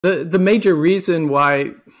The major reason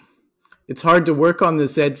why it's hard to work on the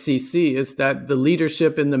ZCC is that the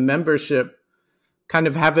leadership and the membership kind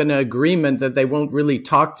of have an agreement that they won't really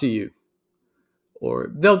talk to you. Or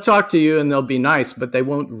they'll talk to you and they'll be nice, but they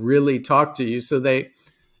won't really talk to you. So they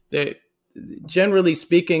generally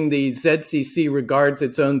speaking, the ZCC regards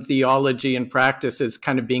its own theology and practice as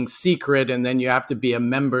kind of being secret, and then you have to be a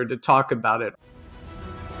member to talk about it.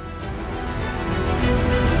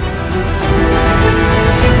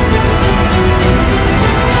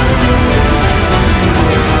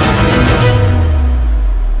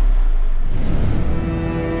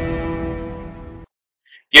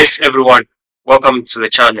 Yes, everyone, welcome to the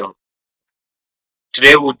channel.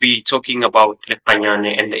 Today we'll be talking about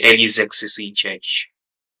Lekganyane and the early ZCC church.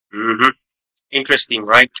 Interesting,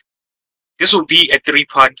 right? This will be a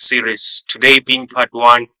three-part series. Today being part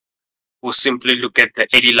one, we'll simply look at the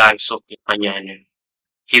early lives of Lekganyane,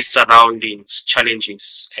 his surroundings,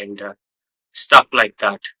 challenges, and stuff like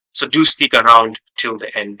that. So do stick around till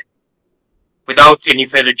the end. Without any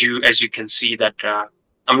further ado, as you can see that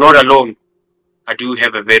I'm not alone. I do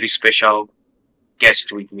have a very special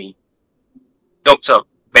guest with me, Dr.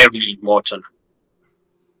 Barry Morton.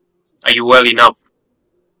 Are you well enough?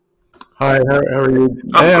 Hi, how are you?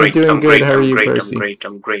 I'm doing good. How are you, Percy?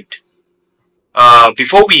 I'm great.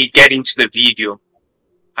 Before we get into the video,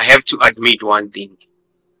 I have to admit one thing.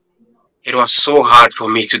 It was so hard for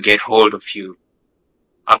me to get hold of you.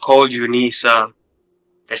 I called Unisa.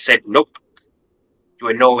 They said, nope, you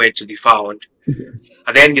were nowhere to be found.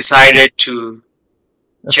 I then decided to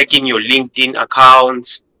check in your LinkedIn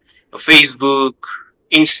accounts, your Facebook,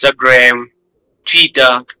 Instagram,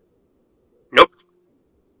 Twitter. Nope.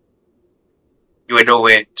 You were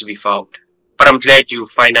nowhere to be found. But I'm glad you're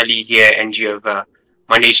finally here and you have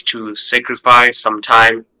managed to sacrifice some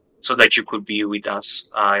time so that you could be with us.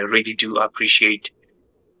 I really do appreciate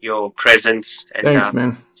your presence, and thanks,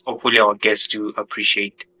 man. Hopefully our guests do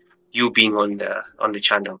appreciate you being on the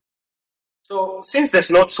channel. So since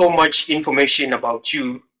there's not so much information about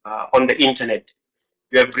you on the internet,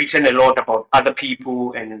 you have written a lot about other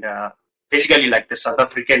people and basically like the South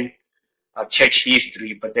African church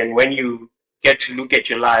history. But then when you get to look at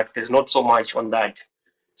your life, there's not so much on that.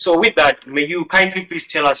 So with that, may you kindly please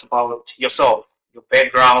tell us about yourself, your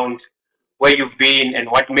background, where you've been,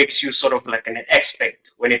 and what makes you sort of like an expert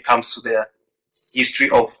when it comes to the history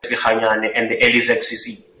of Lekganyane and the early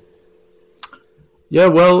ZCC. Yeah,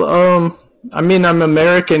 well, I mean, I'm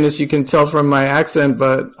American, as you can tell from my accent,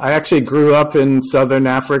 but I actually grew up in Southern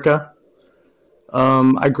Africa.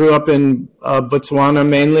 I grew up in Botswana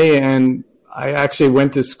mainly, and I actually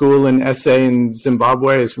went to school in SA in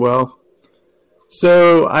Zimbabwe as well.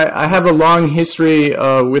 So I have a long history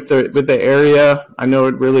with the area. I know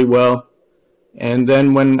it really well. And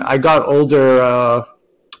then when I got older,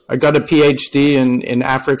 I got a PhD in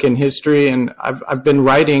African history, and I've been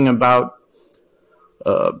writing about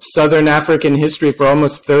Southern African history for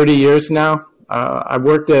almost 30 years now. I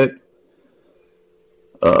worked at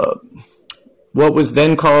what was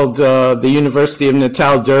then called the University of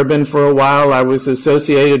Natal, Durban for a while. I was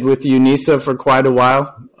associated with UNISA for quite a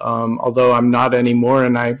while, although I'm not anymore,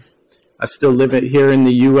 and I still live here in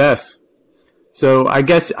the US. So I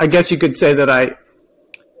guess you could say that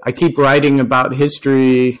I keep writing about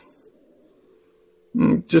history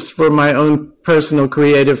just for my own personal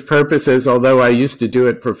creative purposes, although I used to do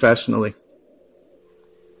it professionally.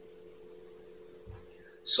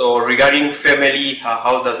 So regarding family,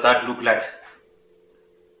 how does that look like?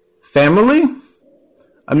 Family?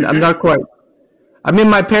 I'm not quite. I mean,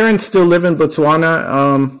 my parents still live in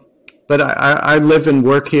Botswana, but I live and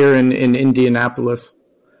work here in Indianapolis.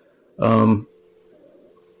 So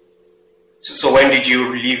when did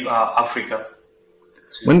you leave Africa?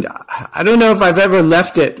 When I don't know if I've ever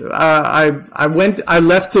left it. I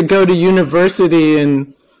left to go to university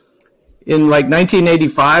in like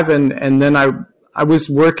 1985, and then I was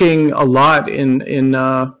working a lot in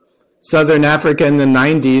Southern Africa in the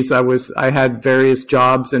 90s. I had various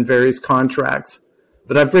jobs and various contracts,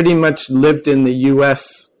 but I pretty much lived in the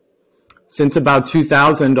U.S. since about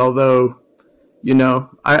 2000. Although, you know,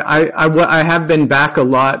 I have been back a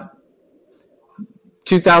lot.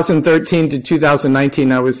 2013 to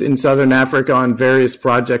 2019, I was in Southern Africa on various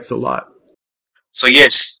projects a lot. So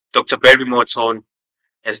yes, Dr. Barry Morton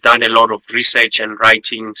has done a lot of research and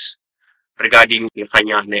writings regarding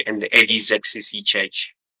Lekganyane and the early ZCC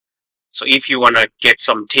church. So if you want to get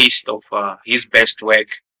some taste of his best work,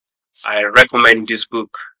 I recommend this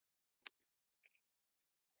book.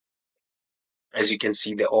 As you can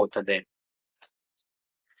see the author there.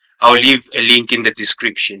 I'll leave a link in the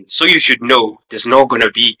description. So you should know there's not going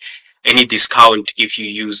to be any discount if you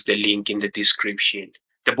use the link in the description.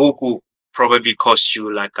 The book will probably cost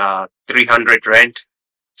you like 300 rand.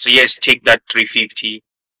 So yes, take that 350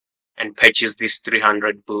 and purchase this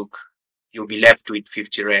 300 book. You'll be left with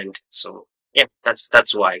 50 rand. So yeah,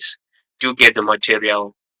 that's wise. Do get the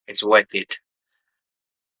material. It's worth it.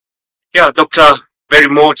 Yeah, Dr. Barry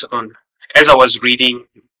Morton, as I was reading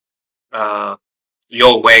uh,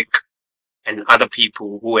 your work and other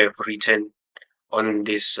people who have written on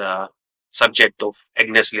this subject of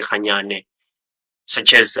Engenas Lekganyane,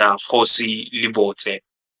 such as Josi Libote,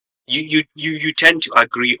 you tend to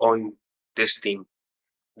agree on this thing,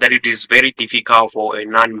 that it is very difficult for a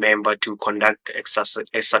non-member to conduct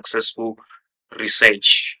a successful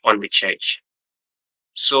research on the church.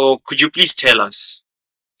 So could you please tell us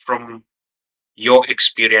from your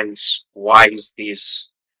experience, why is this,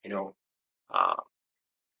 uh,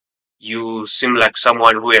 you seem like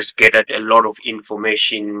someone who has gathered a lot of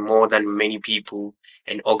information more than many people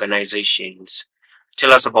and organizations.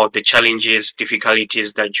 Tell us about the challenges,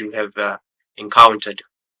 difficulties that you have encountered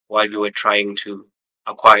while you were trying to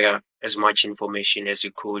acquire as much information as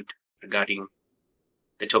you could regarding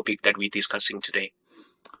the topic that we're discussing today.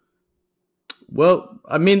 Well,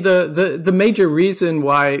 I mean, the major reason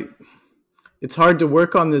why it's hard to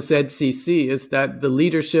work on the ZCC is that the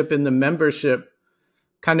leadership and the membership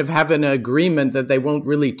kind of have an agreement that they won't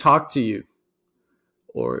really talk to you.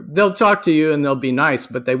 Or they'll talk to you and they'll be nice,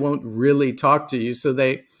 but they won't really talk to you. So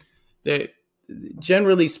they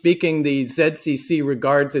generally speaking, the ZCC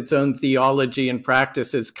regards its own theology and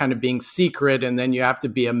practice as kind of being secret, and then you have to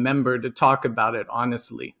be a member to talk about it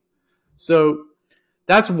honestly. So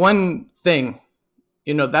that's one thing,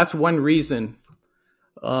 that's one reason.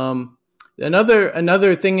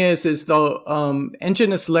 Another thing is though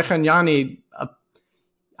Engenas Lekganyane,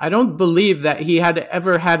 I don't believe that he had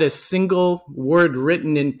ever had a single word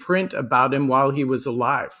written in print about him while he was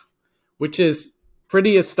alive, which is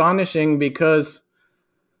pretty astonishing because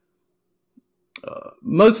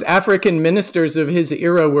most African ministers of his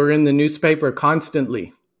era were in the newspaper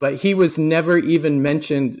constantly, but he was never even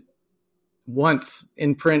mentioned once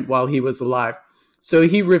in print while he was alive. So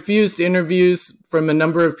he refused interviews from a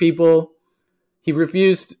number of people. He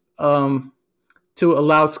refused to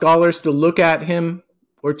allow scholars to look at him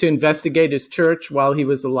or to investigate his church while he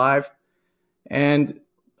was alive. And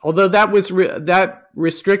although that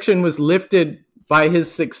restriction was lifted by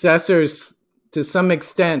his successors to some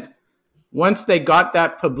extent, once they got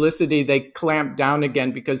that publicity, they clamped down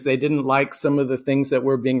again because they didn't like some of the things that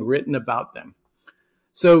were being written about them.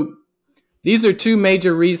 So these are two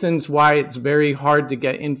major reasons why it's very hard to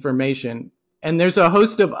get information. And there's a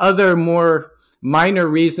host of other more minor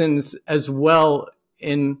reasons as well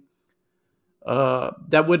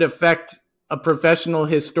that would affect a professional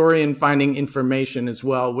historian finding information as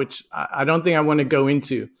well, which I don't think I want to go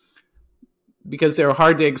into because they're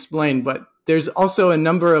hard to explain, but there's also a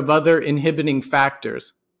number of other inhibiting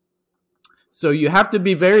factors. So you have to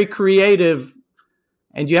be very creative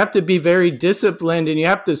and you have to be very disciplined and you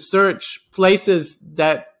have to search places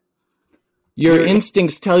that your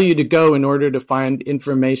instincts tell you to go in order to find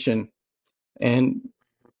information. And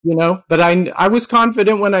but I was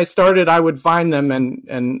confident when I started I would find them,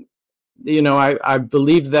 and I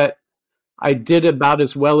believe that I did about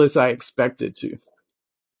as well as I expected to.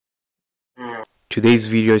 Today's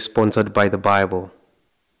video is sponsored by the Bible.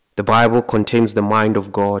 The Bible contains the mind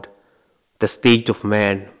of God, the state of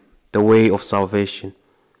man, the way of salvation,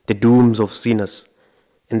 the dooms of sinners,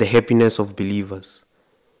 and the happiness of believers.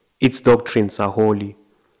 Its doctrines are holy,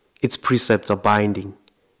 its precepts are binding,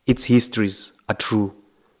 its histories are true,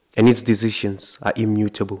 and its decisions are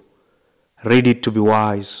immutable. Read it to be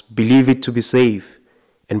wise, believe it to be safe,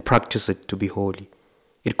 and practice it to be holy.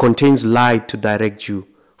 It contains light to direct you,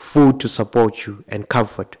 food to support you, and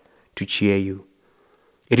comfort to cheer you.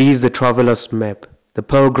 It is the traveler's map, the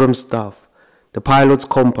pilgrim's staff, the pilot's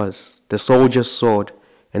compass, the soldier's sword,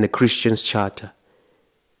 and the Christian's charter.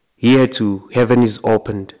 Here too, heaven is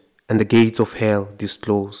opened, and the gates of hell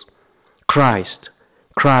disclose. Christ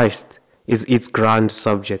is its grand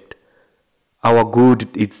subject, our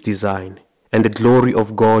good its design, and the glory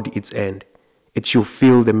of God its end. It shall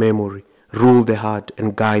fill the memory, rule the heart,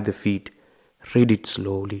 and guide the feet. Read it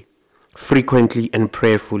slowly, frequently, and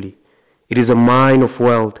prayerfully. It is a mine of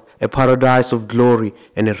wealth, a paradise of glory,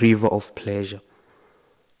 and a river of pleasure.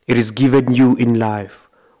 It is given you in life,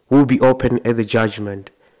 will be open at the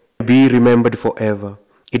judgment, be remembered forever.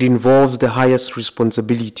 It involves the highest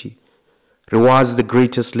responsibility, rewards the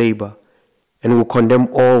greatest labor, and will condemn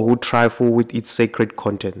all who trifle with its sacred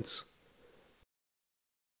contents.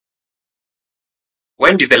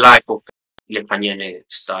 When did the life of Lekganyane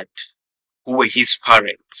start? Who were his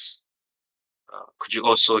parents? Could you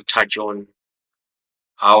also touch on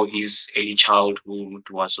how his early childhood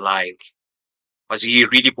was like? Was he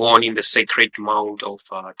really born in the sacred mount of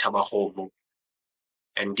Tabahomo?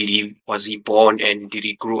 And was he born and did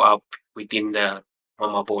he grow up within the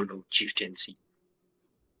Mamabolo chieftaincy?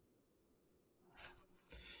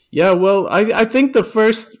 Yeah, well, I think the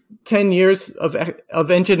first 10 years of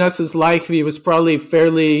Engenas' life, he was probably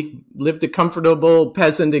lived a comfortable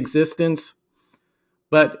peasant existence.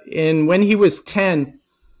 But when he was 10,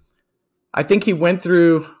 I think he went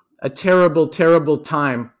through a terrible, terrible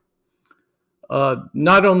time.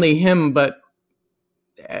 Not only him, but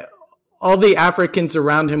all the Africans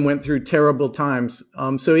around him went through terrible times.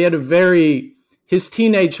 So he had his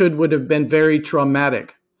teenagehood would have been very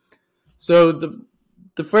traumatic. So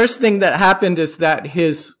the first thing that happened is that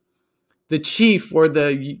the chief, or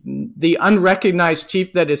the unrecognized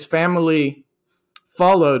chief that his family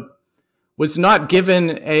followed, was not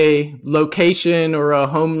given a location or a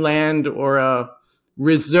homeland or a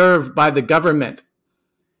reserve by the government.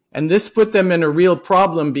 And this put them in a real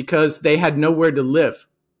problem because they had nowhere to live.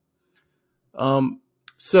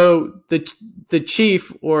 So the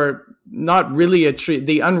chief, or not really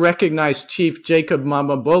the unrecognized chief, Jacob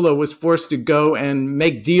Mamabolo, was forced to go and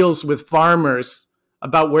make deals with farmers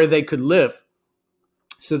about where they could live.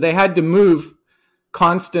 So they had to move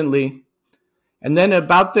constantly. And then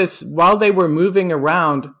while they were moving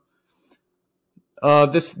around,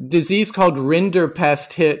 this disease called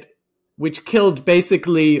rinderpest hit, which killed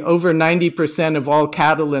basically over 90% of all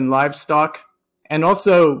cattle and livestock. And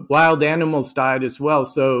also wild animals died as well.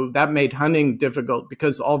 So that made hunting difficult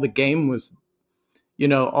because all the game was,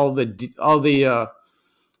 all the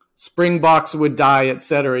springboks would die,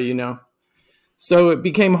 etc., So it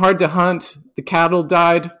became hard to hunt. The cattle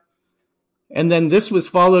died. And then this was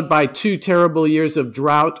followed by 2 terrible years of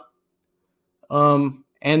drought. And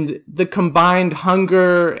the combined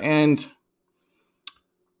hunger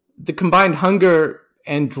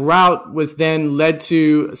and drought was then led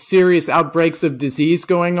to serious outbreaks of disease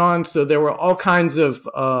going on. So there were all kinds of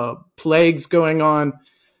plagues going on,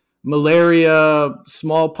 malaria,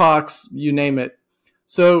 smallpox, you name it.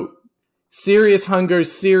 So serious hunger,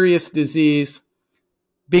 serious disease,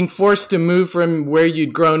 being forced to move from where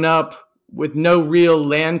you'd grown up with no real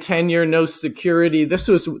land tenure, no security. This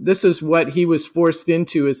is what he was forced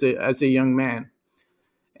into as a young man.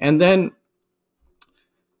 And then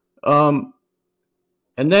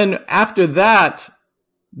after that,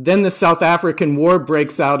 then the South African War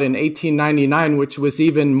breaks out in 1899, which was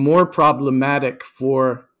even more problematic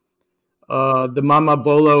for the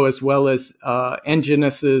Mamabolo as well as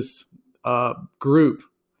Engenas' group.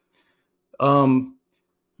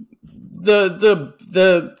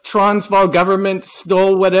 The Transvaal government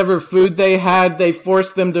stole whatever food they had. They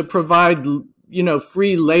forced them to provide,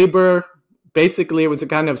 free labor. Basically, it was a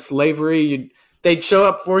kind of slavery. They'd show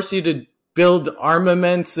up, force you to build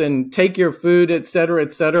armaments and take your food, etc.,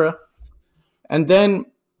 etc. And then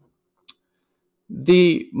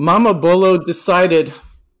the Mamabolo decided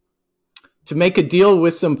to make a deal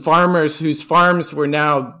with some farmers whose farms were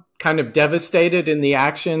now kind of devastated in the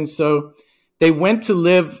action. So they went to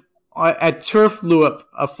live at Turfloop,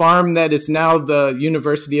 a farm that is now the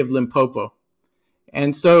University of Limpopo.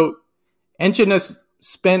 And so Engenas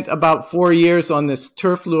spent about 4 years on this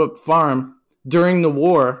Turfloop farm during the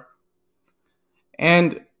war.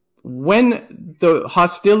 And when the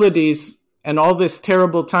hostilities and all this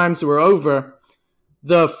terrible times were over,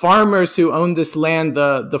 the farmers who owned this land,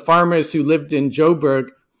 the farmers who lived in Joburg,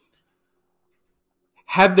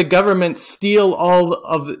 had the government steal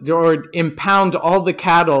or impound all the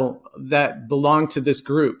cattle that belonged to this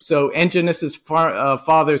group. So Engenas'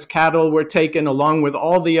 father's cattle were taken along with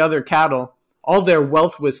all the other cattle. All their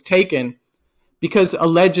wealth was taken because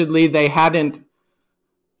allegedly they hadn't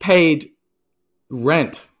paid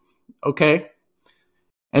rent, okay?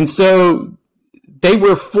 And so they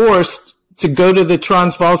were forced to go to the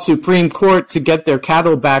Transvaal Supreme Court to get their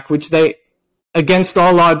cattle back, which they, against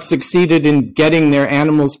all odds, succeeded in getting their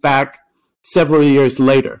animals back several years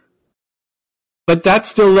later. But that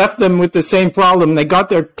still left them with the same problem. They got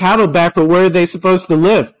their cattle back, but where are they supposed to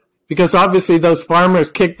live? Because obviously those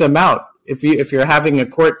farmers kicked them out if you're having a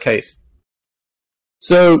court case.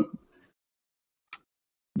 So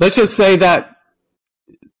let's just say that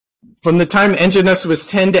from the time Engenas was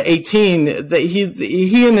 10 to 18, that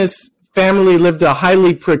he and his family lived a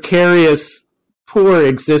highly precarious, poor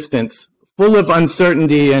existence, full of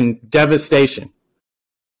uncertainty and devastation.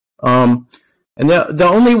 And the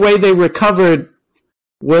only way they recovered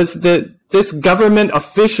was that this government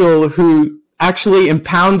official who actually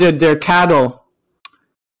impounded their cattle,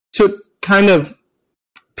 took kind of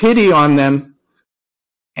pity on them,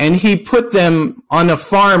 and he put them on a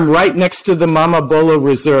farm right next to the Mama Bolo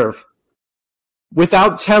Reserve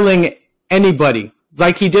without telling anybody.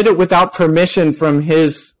 Like, he did it without permission from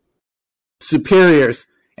his superiors.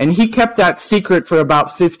 And he kept that secret for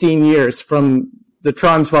about 15 years from the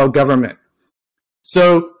Transvaal government.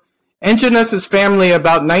 So Engenas' family,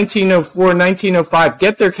 about 1904, 1905,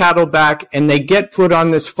 get their cattle back, and they get put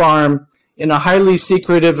on this farm in a highly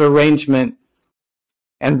secretive arrangement.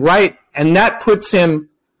 And that puts him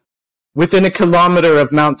within a kilometer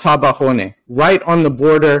of Mount Tabajone, right on the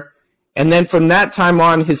border. And then from that time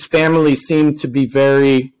on, his family seemed to be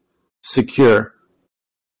very secure.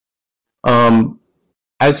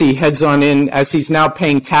 As he heads on in, as he's now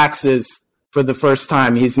paying taxes for the first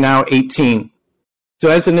time, he's now 18. So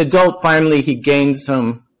as an adult, finally, he gains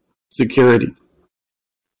some security.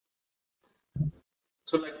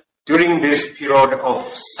 So like during this period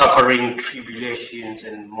of suffering, tribulations,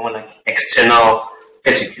 and more like external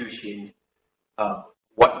persecution,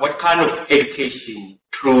 what kind of education,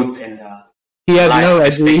 truth, and he had no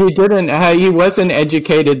education. He wasn't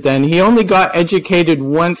educated then. He only got educated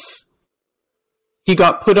once he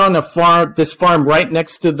got put on a farm, this farm right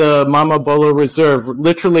next to the Mama Bolo Reserve,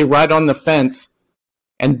 literally right on the fence.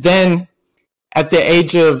 And then at the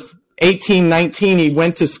age of 18, 19, he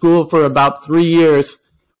went to school for about 3 years,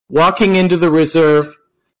 walking into the reserve.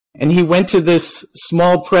 And he went to this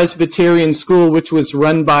small Presbyterian school, which was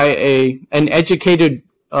run by an educated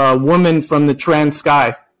woman from the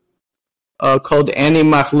Transkei called Annie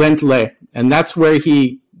Mahlentle. And that's where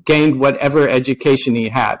he gained whatever education he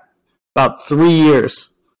had. About 3 years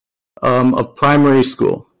of primary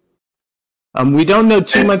school. We don't know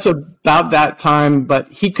too much about that time,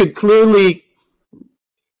 but he could clearly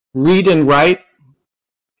read and write,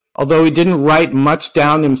 although he didn't write much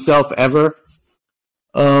down himself ever.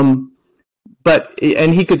 And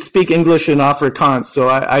he could speak English and Afrikaans, so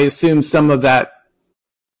I assume some of that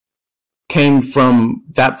came from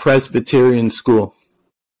that Presbyterian school.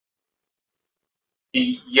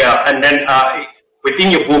 Yeah, and then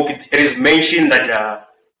within your book, it is mentioned that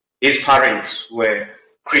his parents were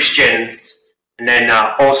Christians, and then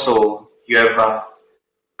also you have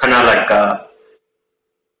kind of like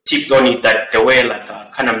tipped on it that they were like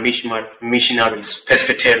kind of missionaries,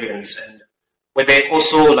 Presbyterians, and were they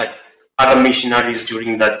also like other missionaries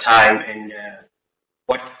during that time, and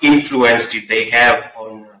what influence did they have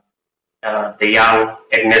on the young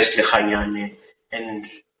Engenas Lekganyane, and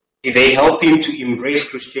did they help him to embrace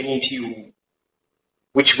Christianity?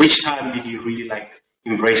 Which time did you really like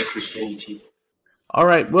embrace Christianity? All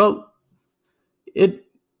right. Well, it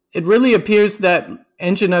really appears that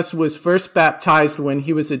Engenas was first baptized when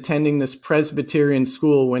he was attending this Presbyterian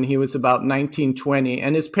school when he was about 19, 20,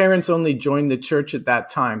 and his parents only joined the church at that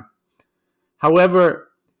time. However,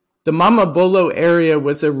 the Mama Bolo area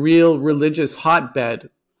was a real religious hotbed,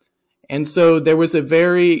 and so there was a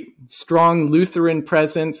very strong Lutheran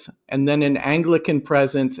presence and then an Anglican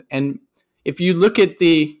presence. And if you look at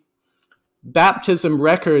the baptism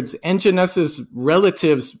records, Engenas'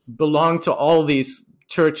 relatives belonged to all these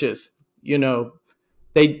churches. You know,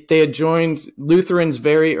 they had joined Lutherans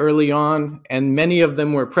very early on, and many of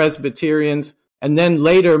them were Presbyterians. And then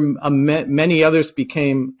later, many others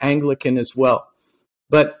became Anglican as well.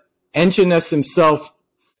 But Engenas himself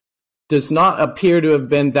does not appear to have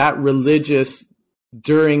been that religious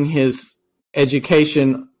during his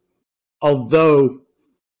education, although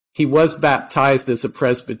he was baptized as a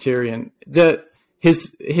Presbyterian. The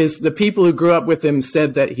people who grew up with him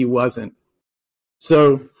said that he wasn't.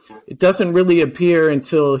 So it doesn't really appear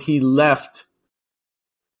until he left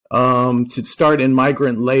to start in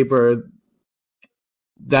migrant labor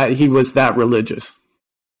that he was that religious.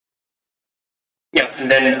 Yeah,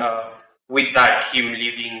 and then with that, him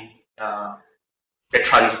leaving the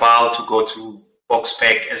Transvaal to go to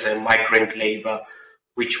Boksburg as a migrant labor,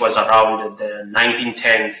 which was around the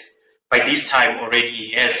 1910s. By this time already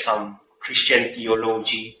he has some Christian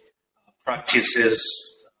theology practices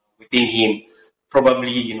within him,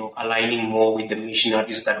 probably, you know, aligning more with the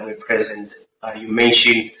missionaries that were present. You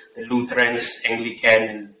mentioned the Lutherans, Anglican,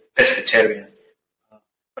 and Presbyterian.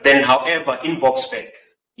 But then, however, in Boksburg,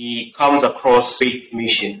 he comes across faith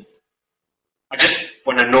mission. I just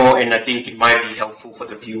want to know, and I think it might be helpful for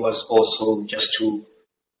the viewers also, just to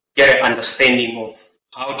get an understanding of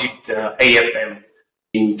how did the AFM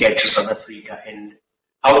get to South Africa, and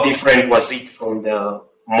how different was it from the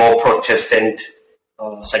more Protestant,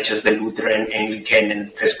 such as the Lutheran, Anglican,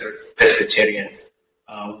 and Presbyterian.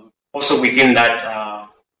 Also within that,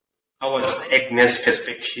 how was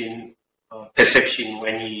Engenas' perception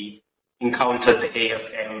when he encountered the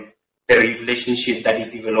AFM, the relationship that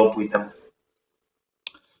he developed with them?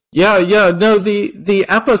 No, the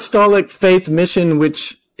apostolic faith mission,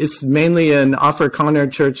 which is mainly an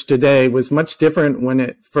Afrikaner church today, was much different when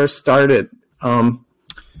it first started.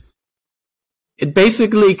 It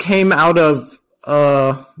basically came out of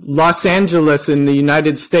Los Angeles in the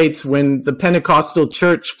United States when the Pentecostal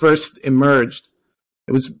church first emerged.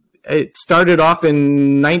 It started off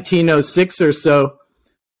in 1906 or so,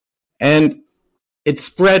 and it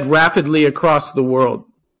spread rapidly across the world.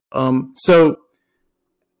 So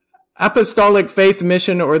Apostolic Faith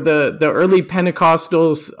Mission, or the early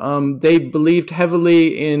Pentecostals, they believed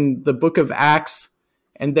heavily in the book of Acts,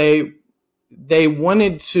 and they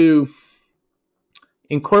wanted to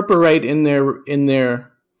incorporate in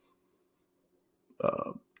their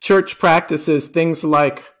church practices things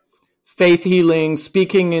like faith healing,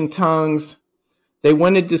 speaking in tongues. They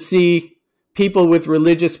wanted to see people with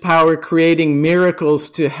religious power creating miracles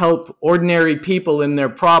to help ordinary people in their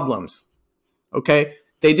problems. Okay?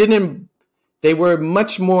 They were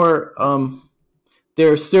much more,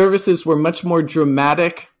 their services were much more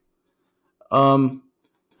dramatic and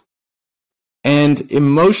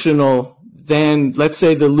emotional than, let's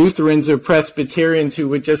say, the Lutherans or Presbyterians, who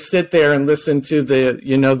would just sit there and listen to the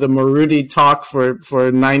Maruti talk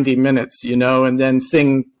for 90 minutes, and then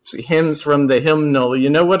sing hymns from the hymnal. You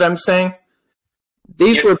know what I'm saying?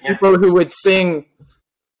 These were people who would sing,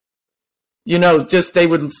 they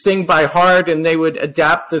would sing by heart, and they would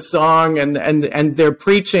adapt the song, and their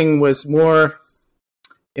preaching was more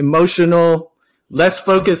emotional, less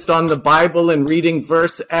focused on the Bible and reading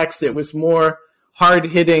verse X. It was more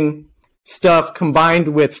hard-hitting stuff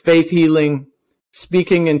combined with faith healing,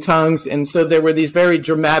 speaking in tongues. And so there were these very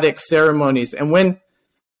dramatic ceremonies. And when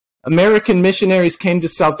American missionaries came to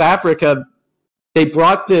South Africa, they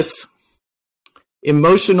brought this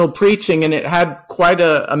emotional preaching, and it had quite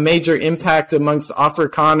a major impact amongst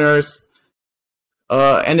Afrikaners,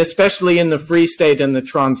 and especially in the Free State and the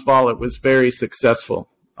Transvaal. It was very successful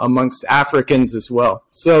amongst Africans as well.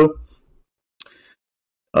 So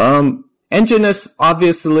Engenas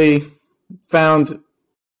obviously found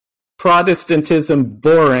Protestantism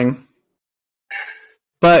boring,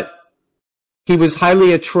 but he was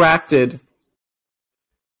highly attracted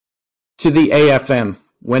to the AFM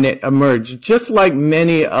when it emerged, just like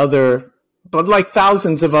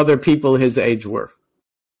thousands of other people his age were.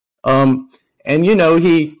 And when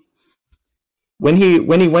he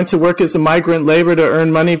went to work as a migrant labor to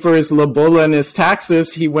earn money for his lobola and his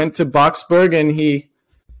taxes, he went to Boksburg, and he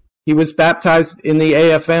was baptized in the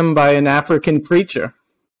AFM by an African preacher.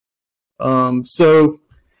 So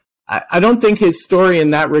I don't think his story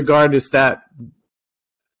in that regard is that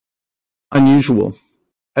unusual,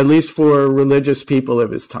 at least for religious people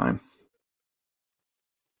of his time.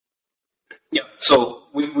 Yeah. So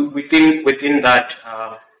within that,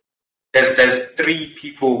 there's three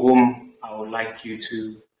people whom I would like you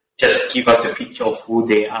to just give us a picture of who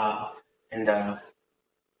they are, and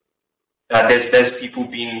there's people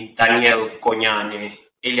being Daniel Lekganyane,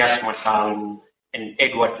 Elias Mahlangu, and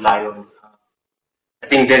Edward Lyon. I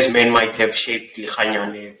think these men might have shaped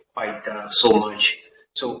Lekganyane quite so much.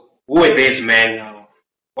 So who were these men?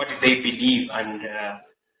 What did they believe, and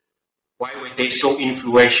why were they so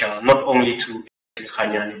influential, not only to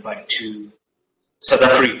Lekganyane, but to South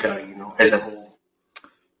Africa, as a whole?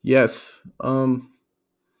 Yes. Engenas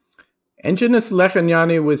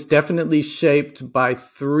Lekganyane was definitely shaped by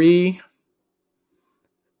three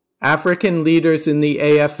African leaders in the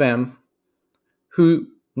AFM who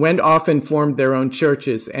went off and formed their own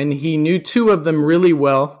churches. And he knew two of them really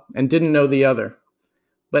well and didn't know the other.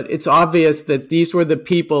 But it's obvious that these were the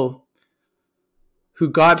people who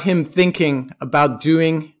got him thinking about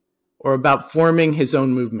doing or about forming his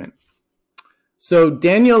own movement. So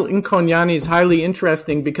Daniel Lekganyane is highly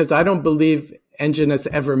interesting because I don't believe Engenas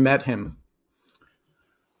ever met him.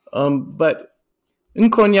 But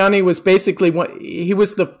Lekganyane was basically he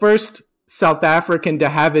was the first South African to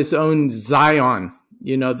have his own Zion.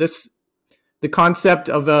 The concept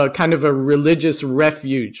of a kind of a religious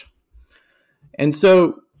refuge. And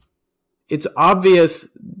so it's obvious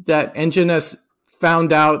that Engenas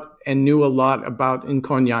found out and knew a lot about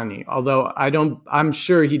Lekganyane, although I'm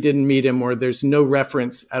sure he didn't meet him, or there's no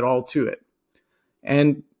reference at all to it.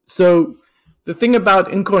 And so the thing about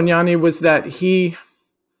Lekganyane was that he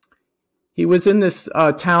was in this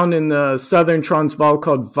town in the southern Transvaal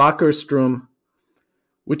called Wakkerstroom,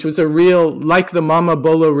 which was like the Mama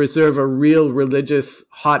Bolo Reserve, a real religious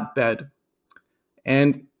hotbed.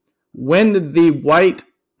 And when the white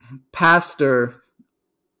pastor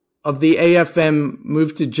of the AFM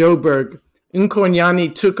moved to Joburg,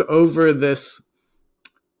 Nkonyane took over this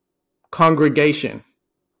congregation.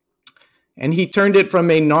 And he turned it from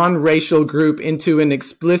a non-racial group into an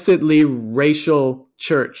explicitly racial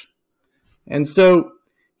church. And so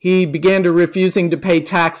he began to refusing to pay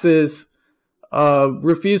taxes,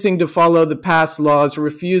 refusing to follow the past laws,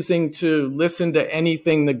 refusing to listen to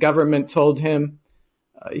anything the government told him.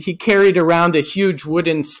 He carried around a huge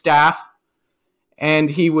wooden staff,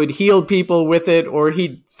 and he would heal people with it, or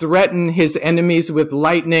he'd threaten his enemies with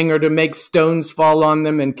lightning or to make stones fall on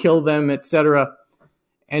them and kill them, etc.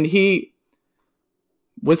 And he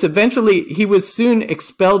was soon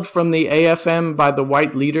expelled from the AFM by the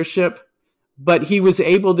white leadership, but he was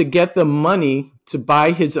able to get the money to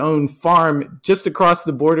buy his own farm just across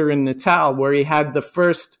the border in Natal, where he had the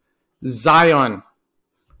first Zion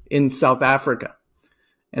in South Africa.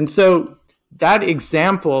 And so that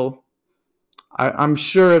example, I'm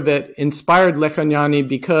sure of it, inspired Lekganyane,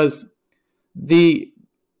 because the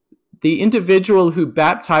individual who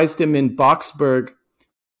baptized him in Boksburg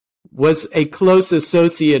was a close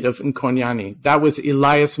associate of Nkonyane. That was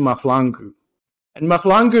Elias Mahlangu. And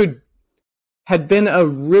Mahlangu had been a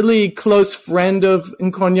really close friend of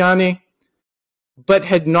Nkonyane, but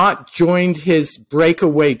had not joined his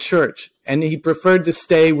breakaway church. And he preferred to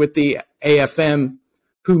stay with the AFM,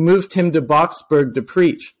 who moved him to Boksburg to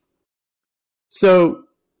preach. So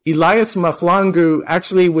Elias Mahlangu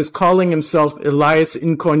actually was calling himself Elias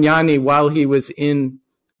Nkonyane while he was in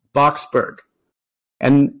Boksburg.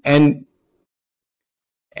 And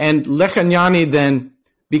Lekganyane then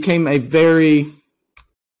became a very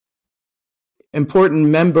important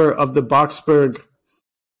member of the Boksburg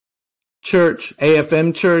church,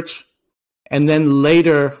 AFM church, and then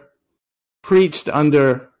later preached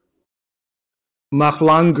under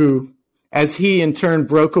Mahlangu as he in turn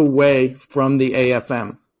broke away from the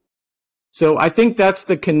AFM. So I think that's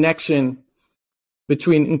the connection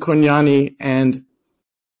between Nkonyane and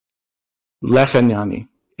Lekganyane.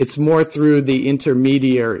 It's more through the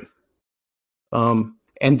intermediary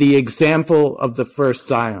and the example of the first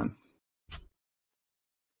Zion.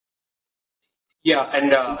 Yeah,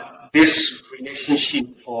 and this relationship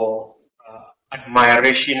or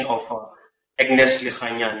admiration of Engenas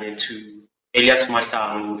Lekganyane to Elias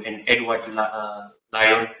Mahlangu and Edward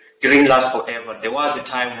Lyon didn't last forever. There was a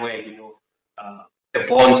time where, the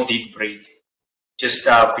bonds did break. Just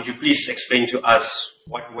could you please explain to us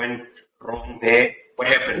what went wrong there? What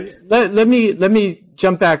happened? Let me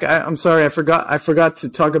jump back. I'm sorry, I forgot to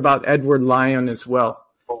talk about Edward Lyon as well.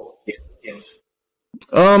 Oh, yes.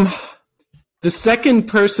 The second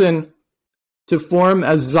person to form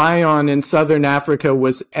a Zion in Southern Africa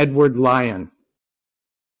was Edward Lyon,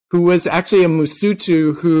 who was actually a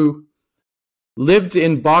Mosotho who lived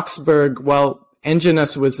in Boksburg while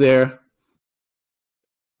Engenas was there,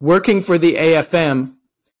 working for the AFM,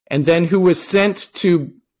 and then who was sent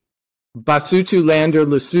to Basotho land or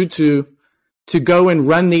Lesotho to go and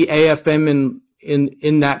run the AFM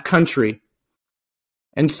in that country.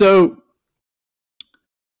 And so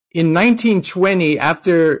in 1920,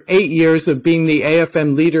 after 8 years of being the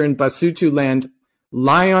AFM leader in Basotho land,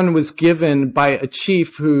 Lyon was given by a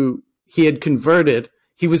chief who he had converted.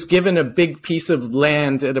 He was given a big piece of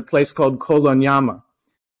land at a place called Kolonyama.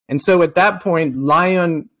 And so at that point,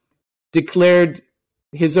 Lyon declared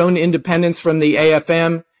his own independence from the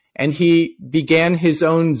AFM, and he began his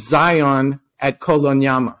own Zion at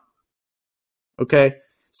Kolonyama. Okay?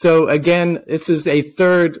 So again, this is a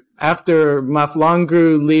third, after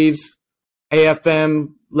Mahlangu leaves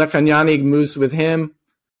AFM, Lekganyane moves with him,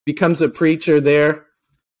 becomes a preacher there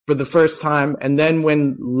for the first time. And then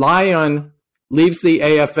when Lyon leaves the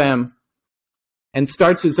AFM and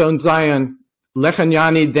starts his own Zion,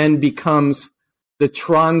 Lekganyane then becomes the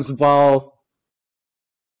Transvaal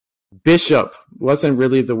bishop. Wasn't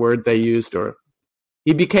really the word they used, or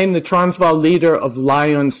he became the Transvaal leader of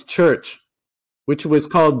Lyon's church, which was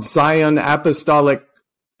called Zion Apostolic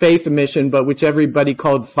Faith Mission, but which everybody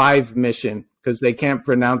called Five Mission because they can't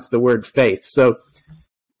pronounce the word faith. So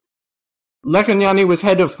Lekganyane was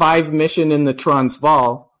head of Five Mission in the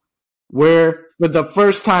Transvaal, where for the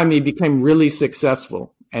first time he became really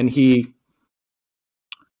successful, and he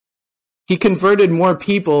converted more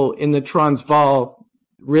people in the Transvaal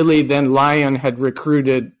really than Lyon had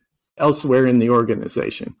recruited elsewhere in the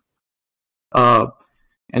organization.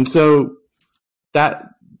 And so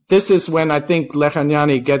this is when I think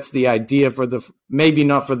Lekganyane gets the idea maybe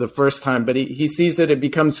not for the first time, but he sees that it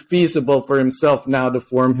becomes feasible for himself now to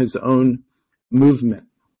form his own movement.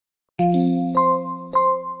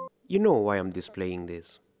 You know why I'm displaying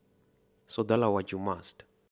this. So tell her what you must.